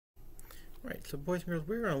Right, so boys and girls,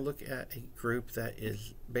 we're going to look at a group that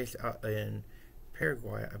is based out in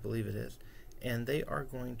Paraguay, I believe it is, and they are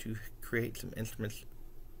going to create some instruments,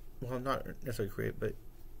 well, not necessarily create, but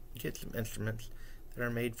get some instruments that are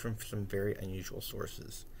made from some very unusual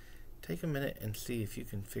sources. Take a minute and see if you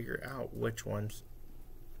can figure out which ones,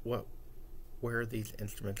 where these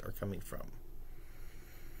instruments are coming from.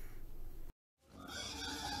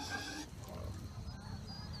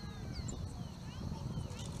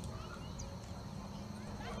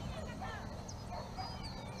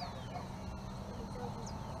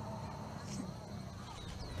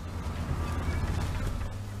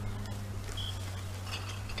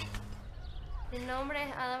 Mi nombre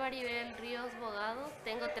es Ada Maribel Ríos Bogado,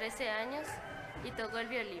 tengo 13 años y toco el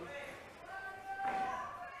violín.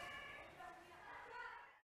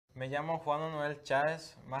 Me llamo Juan Manuel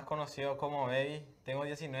Chávez, más conocido como Baby, tengo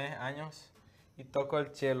 19 años y toco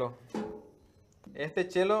el cello. Este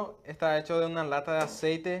cello está hecho de una lata de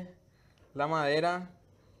aceite, la madera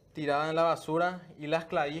tirada en la basura y las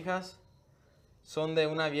clavijas son de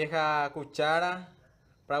una vieja cuchara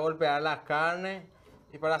para golpear la carne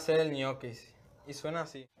y para hacer el ñoquis. Y suena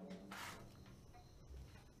así.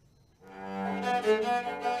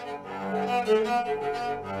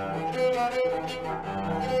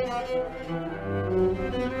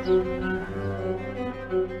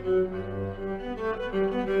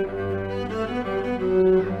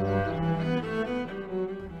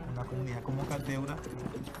 Una comunidad como Caldeura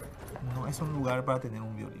no es un lugar para tener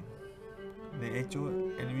un violín. De hecho,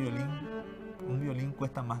 un violín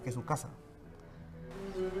cuesta más que su casa.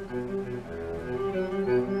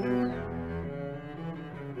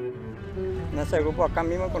 En ese grupo acá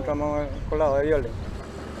mismo encontramos el colador de violín.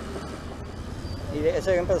 Y de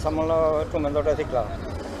ese empezamos los instrumentos reciclados.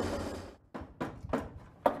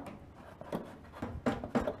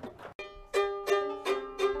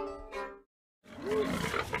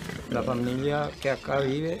 La familia que acá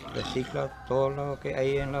vive recicla todo lo que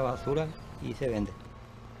hay en la basura y se vende.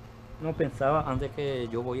 No pensaba antes que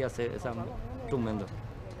yo voy a hacer ese instrumento.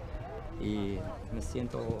 Y me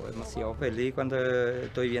siento demasiado feliz cuando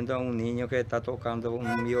estoy viendo a un niño que está tocando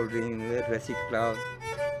un violín reciclado.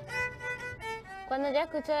 Cuando ya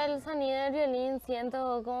escucho el sonido del violín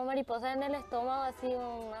siento como mariposa en el estómago, así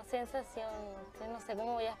una sensación que no sé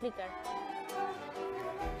cómo voy a explicar.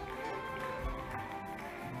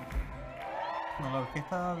 Bueno, la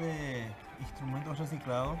orquesta de instrumentos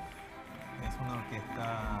reciclados es una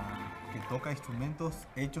orquesta que toca instrumentos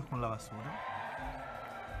hechos con la basura.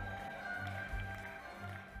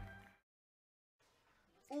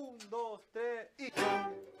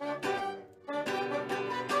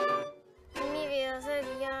 Mi vida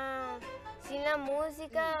sería, sin la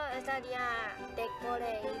música estaría de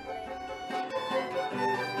core y por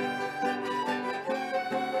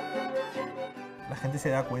La gente se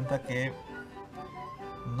da cuenta que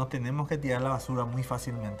no tenemos que tirar la basura muy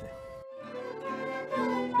fácilmente.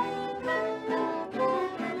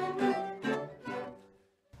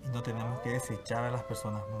 Y no tenemos que desechar a las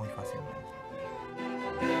personas muy fácilmente.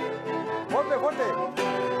 ¡Fuerte, fuerte!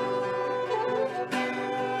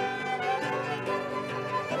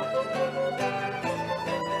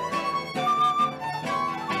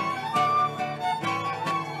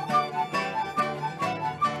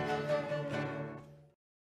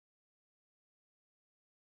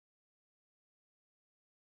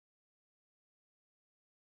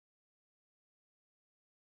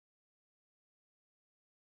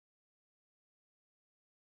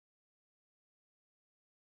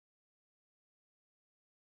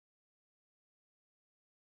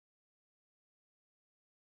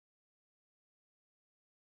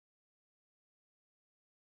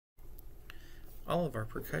 All of our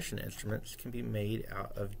percussion instruments can be made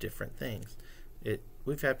out of different things.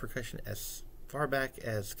 We've had percussion as far back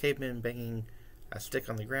as cavemen banging a stick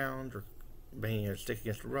on the ground, or banging a stick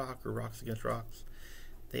against a rock, or rocks against rocks.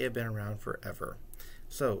 They have been around forever.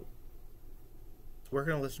 So we're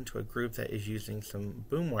going to listen to a group that is using some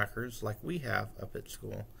boomwhackers like we have up at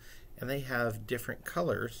school, and they have different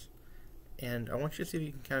colors, and I want you to see if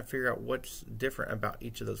you can kind of figure out what's different about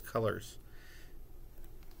each of those colors.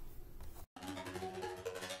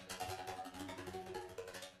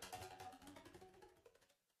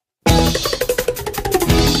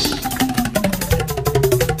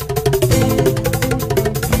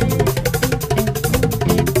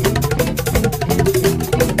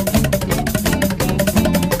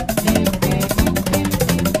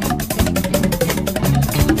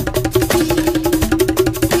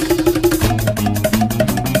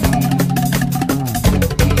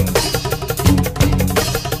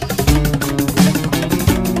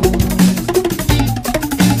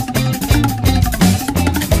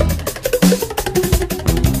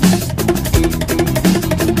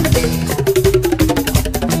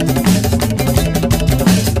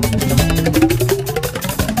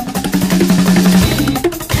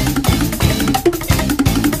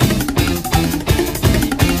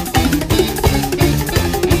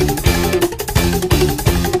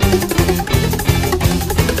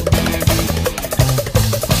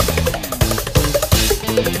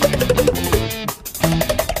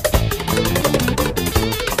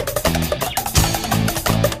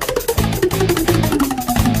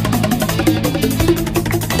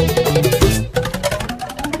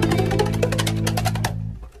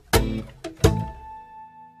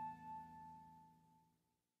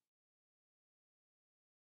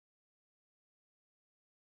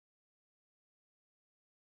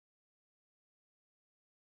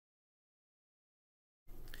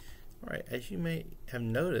 Alright, as you may have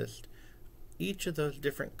noticed, each of those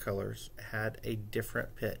different colors had a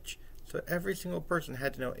different pitch. So every single person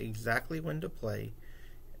had to know exactly when to play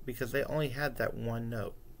because they only had that one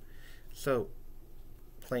note. So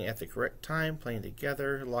playing at the correct time, playing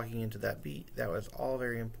together, locking into that beat, that was all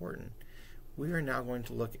very important. We are now going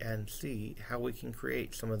to look and see how we can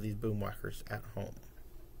create some of these boomwhackers at home.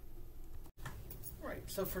 Alright,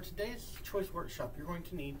 so for today's choice workshop, you're going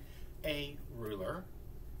to need a ruler,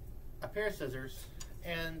 a pair of scissors,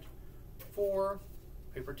 and 4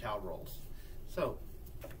 paper towel rolls. So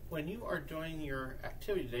when you are doing your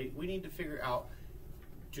activity today, we need to figure out,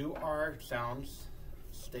 do our sounds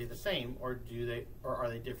stay the same, or are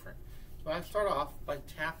they different? So I start off by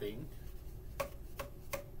tapping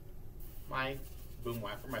my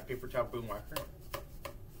boomwhacker, my paper towel boomwhacker.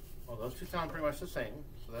 Well, those two sound pretty much the same,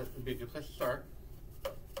 so that would be a good place to start.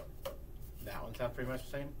 That one sounds pretty much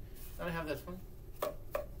the same. Then I have this one.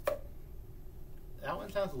 That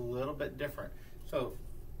one sounds a little bit different. So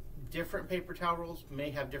different paper towel rolls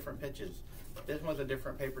may have different pitches. This one's a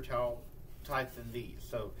different paper towel type than these.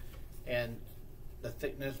 So, and the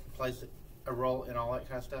thickness plays a role in all that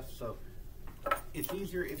kind of stuff. So it's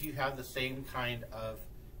easier if you have the same kind of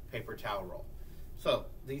paper towel roll. So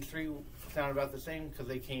these 3 sound about the same because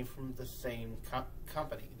they came from the same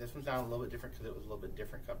company. This one sounded a little bit different because it was a little bit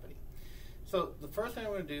different company. So the first thing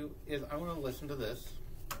I'm going to do is I'm going to listen to this,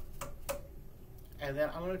 and then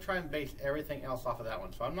I'm going to try and base everything else off of that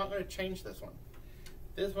one. So I'm not going to change this one.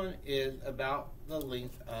 This one is about the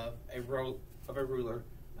length of a ruler,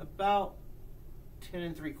 about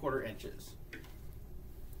 10 3/4 inches.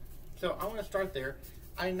 So I'm going to start there.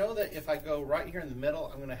 I know that if I go right here in the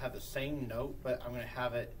middle, I'm going to have the same note, but I'm going to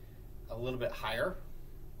have it a little bit higher.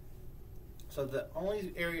 So the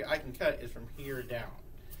only area I can cut is from here down.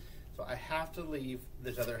 So I have to leave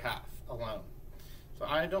this other half alone. So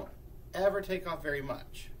I don't ever take off very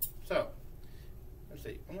much. So let's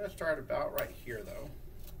see, I'm going to start about right here though.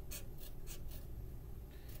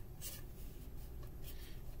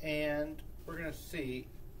 And we're going to see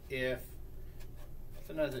if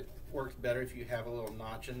sometimes it works better if you have a little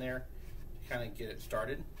notch in there to kind of get it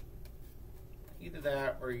started. Either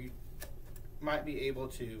that, or you might be able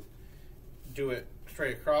to do it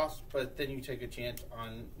straight across, but then you take a chance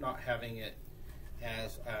on not having it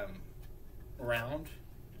as round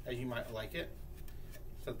as you might like it.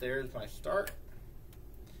 So there's my start,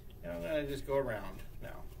 and I'm going to just go around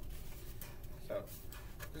now. So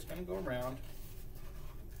just going to go around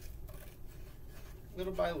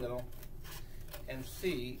little by little and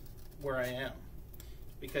see where I am,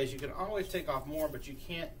 because you can always take off more, but you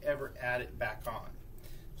can't ever add it back on.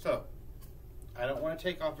 So I don't want to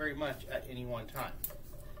take off very much at any one time.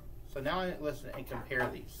 So now I listen and compare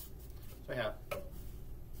these. So I have,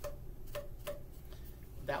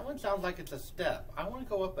 that one sounds like it's a step. I want to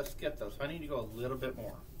go up a skip though, so I need to go a little bit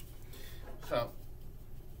more. So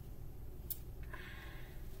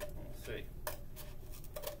let's see.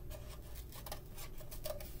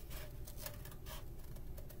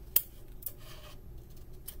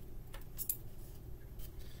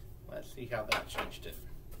 Let's see how that changed it.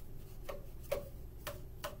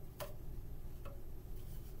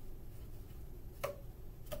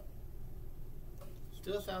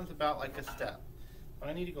 Still sounds about like a step, but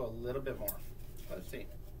I need to go a little bit more. Let's see.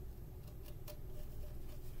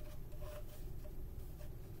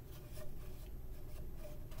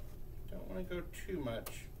 Don't want to go too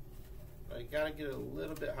much, but I gotta get a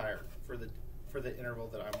little bit higher for the interval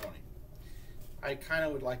that I'm wanting. I kind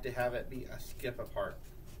of would like to have it be a skip apart.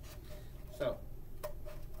 So I'm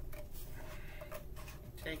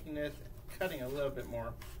taking this, cutting a little bit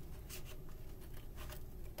more.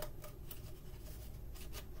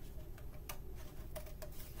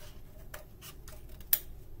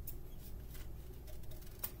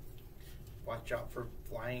 Watch out for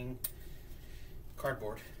flying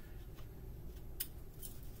cardboard.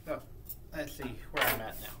 So let's see where I'm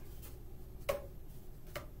at now.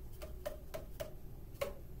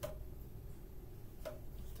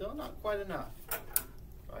 Still not quite enough.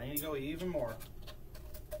 So I need to go even more.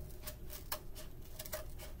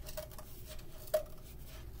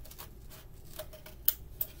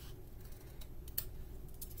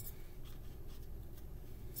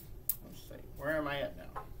 Let's see, where am I at now?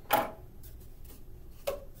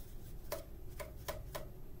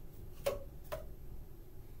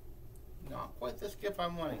 Not quite the skip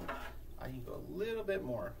I'm wanting. I need to go a little bit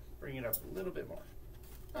more. Bring it up a little bit more.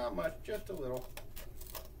 Not much, just a little.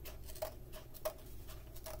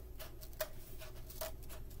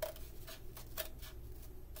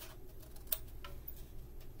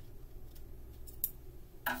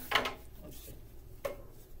 Let's see.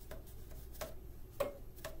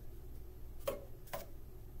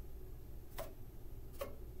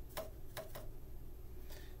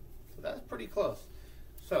 pretty close.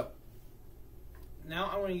 So now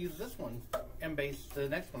I want to use this one and base the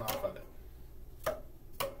next one off of it.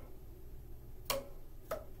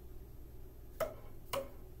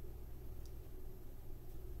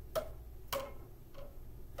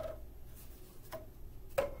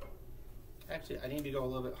 Actually, I need to go a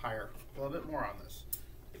little bit higher, a little bit more on this.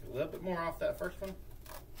 Take a little bit more off that first one.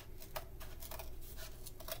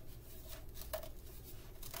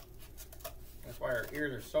 That's why our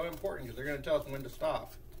ears are so important, because they're going to tell us when to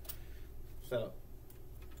stop. So,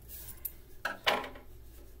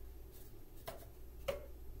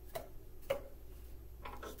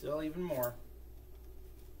 still even more.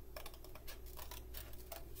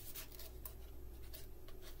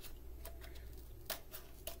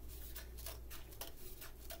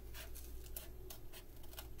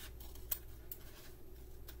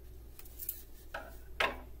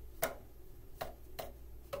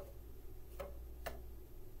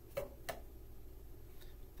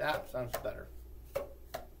 That sounds better.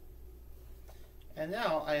 And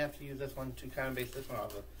now I have to use this one to kind of base this one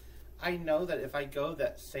off of. I know that if I go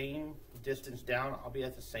that same distance down, I'll be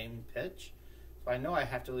at the same pitch. So I know I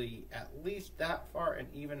have to be at least that far and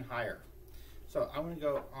even higher. So I'm going to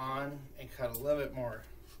go on and cut a little bit more.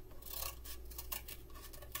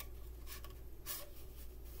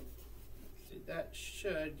 See, that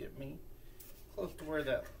should get me close to where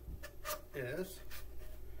that is.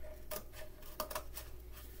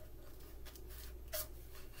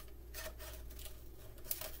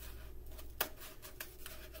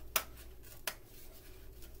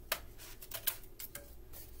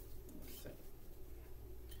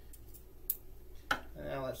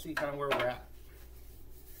 Now let's see kind of where we're at.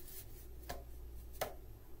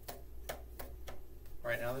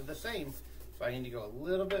 Right now they're the same, so I need to go a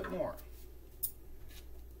little bit more.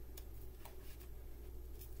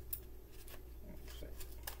 Let's see.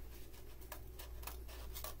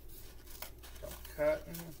 Don't cut.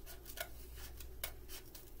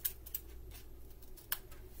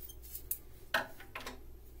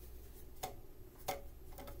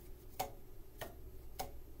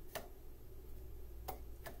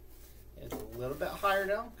 A little bit higher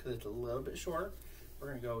now because it's a little bit shorter. We're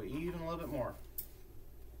going to go even a little bit more.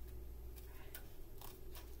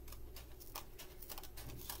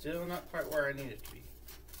 Still not quite where I need it to be.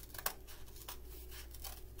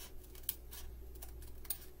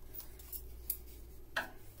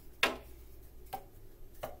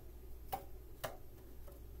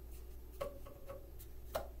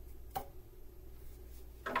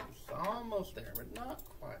 It's almost there, but not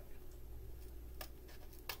quite.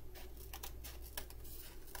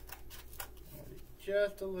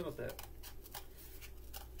 Just a little bit.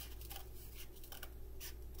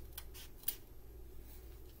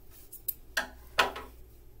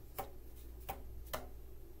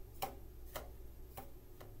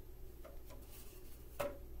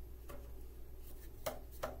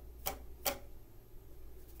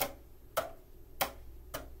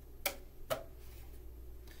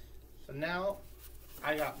 So now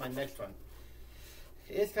I got my next one.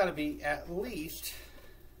 It's got to be at least.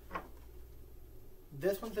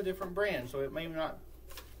 This one's a different brand, so it may not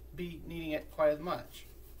be needing it quite as much.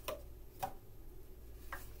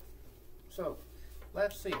 So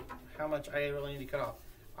let's see how much I really need to cut off.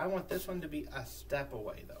 I want this one to be a step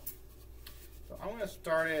away though. So I'm going to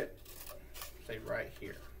start it, say right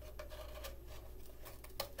here.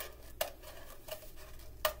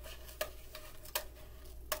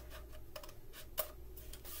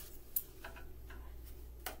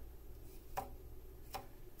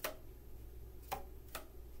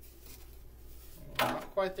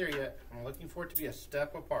 Quite there yet. I'm looking for it to be a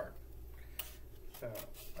step apart. So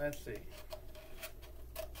let's see.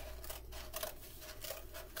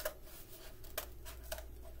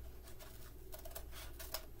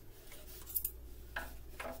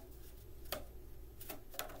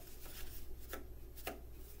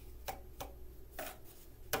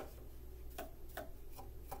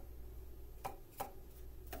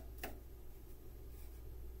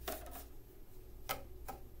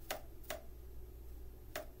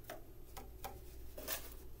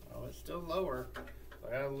 Still lower, so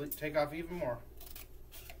I gotta take off even more.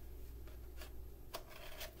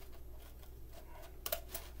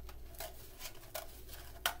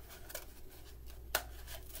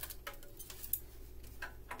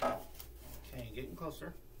 Okay, getting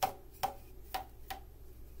closer.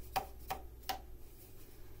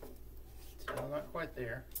 Still not quite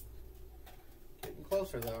there. Getting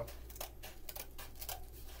closer though.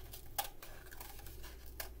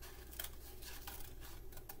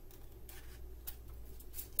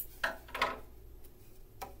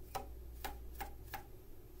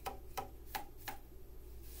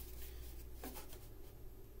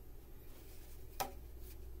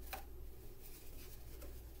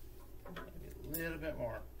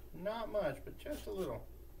 Not much, but just a little.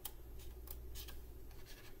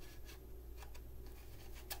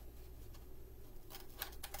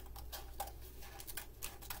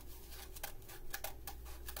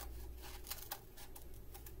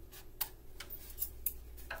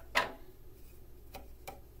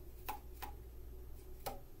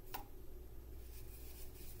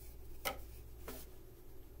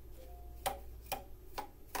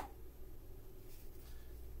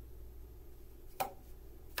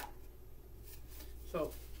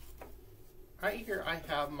 So right here I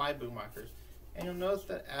have my boomwhackers, and you'll notice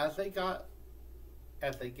that as they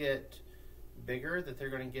get bigger, that they're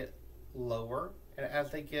going to get lower, and as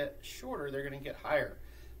they get shorter, they're going to get higher.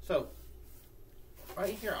 So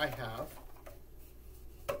right here I have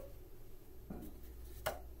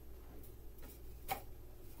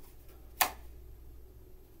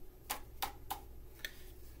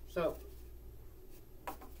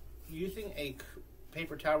using a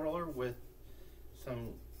paper towel roller with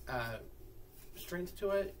some strength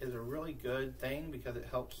to it is a really good thing because it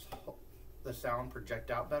helps the sound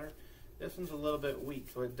project out better. This one's a little bit weak,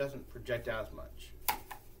 so it doesn't project out as much.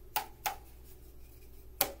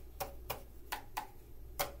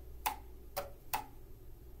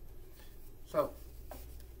 So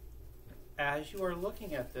as you are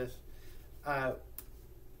looking at this,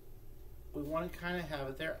 we want to kind of have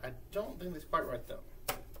it there. I don't think that's quite right though.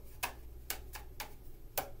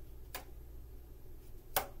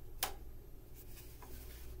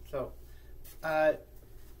 So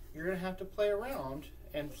you're going to have to play around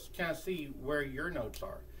and kind of see where your notes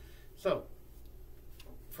are. So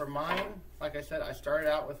for mine, like I said, I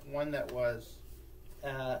started out with one that was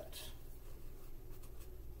at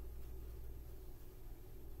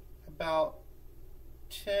about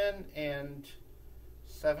 10 and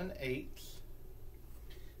 7/8.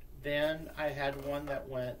 Then I had one that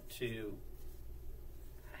went to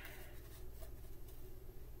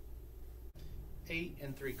 8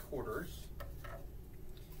 3/4.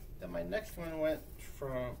 Then my next one went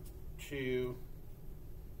to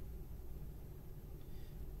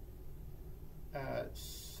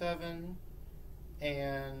 7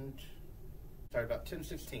 and about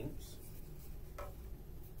 10/16.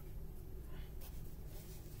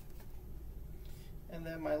 And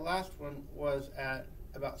then my last one was at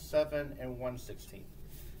about 7 1/16.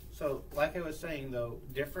 So like I was saying though,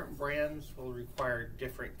 different brands will require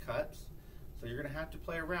different cuts. So you're going to have to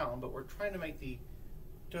play around, but we're trying to make the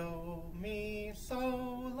do, mi,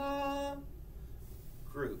 sol, la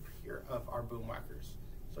group here of our boomwhackers.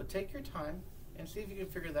 So take your time and see if you can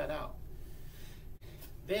figure that out.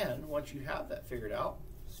 Then, once you have that figured out,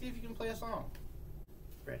 see if you can play a song.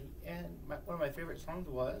 Ready? And one of my favorite songs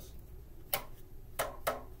was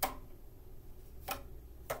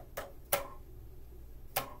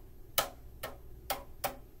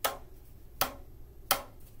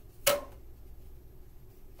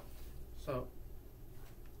So,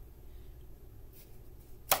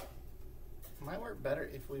 it might work better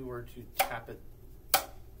if we were to tap it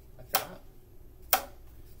like that.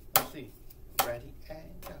 Let's see. Ready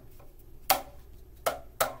and go.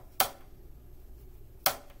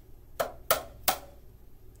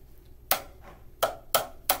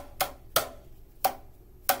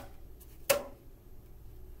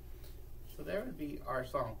 So there would be our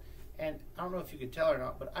song. And I don't know if you could tell or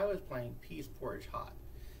not, but I was playing Peas Porridge Hot.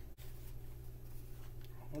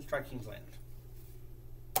 Let's try King's Land.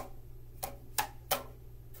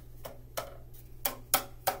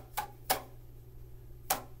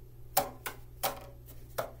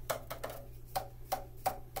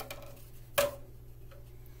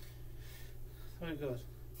 So it goes.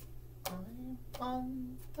 I'm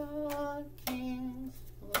on the King's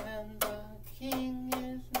Land, the king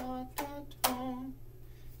is not at home.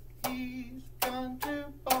 He's gone to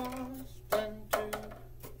Boston to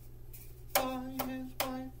buy his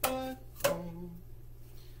wife a comb.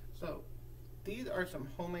 So these are some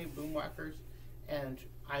homemade boomwhackers, and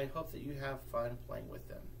I hope that you have fun playing with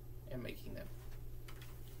them and making them.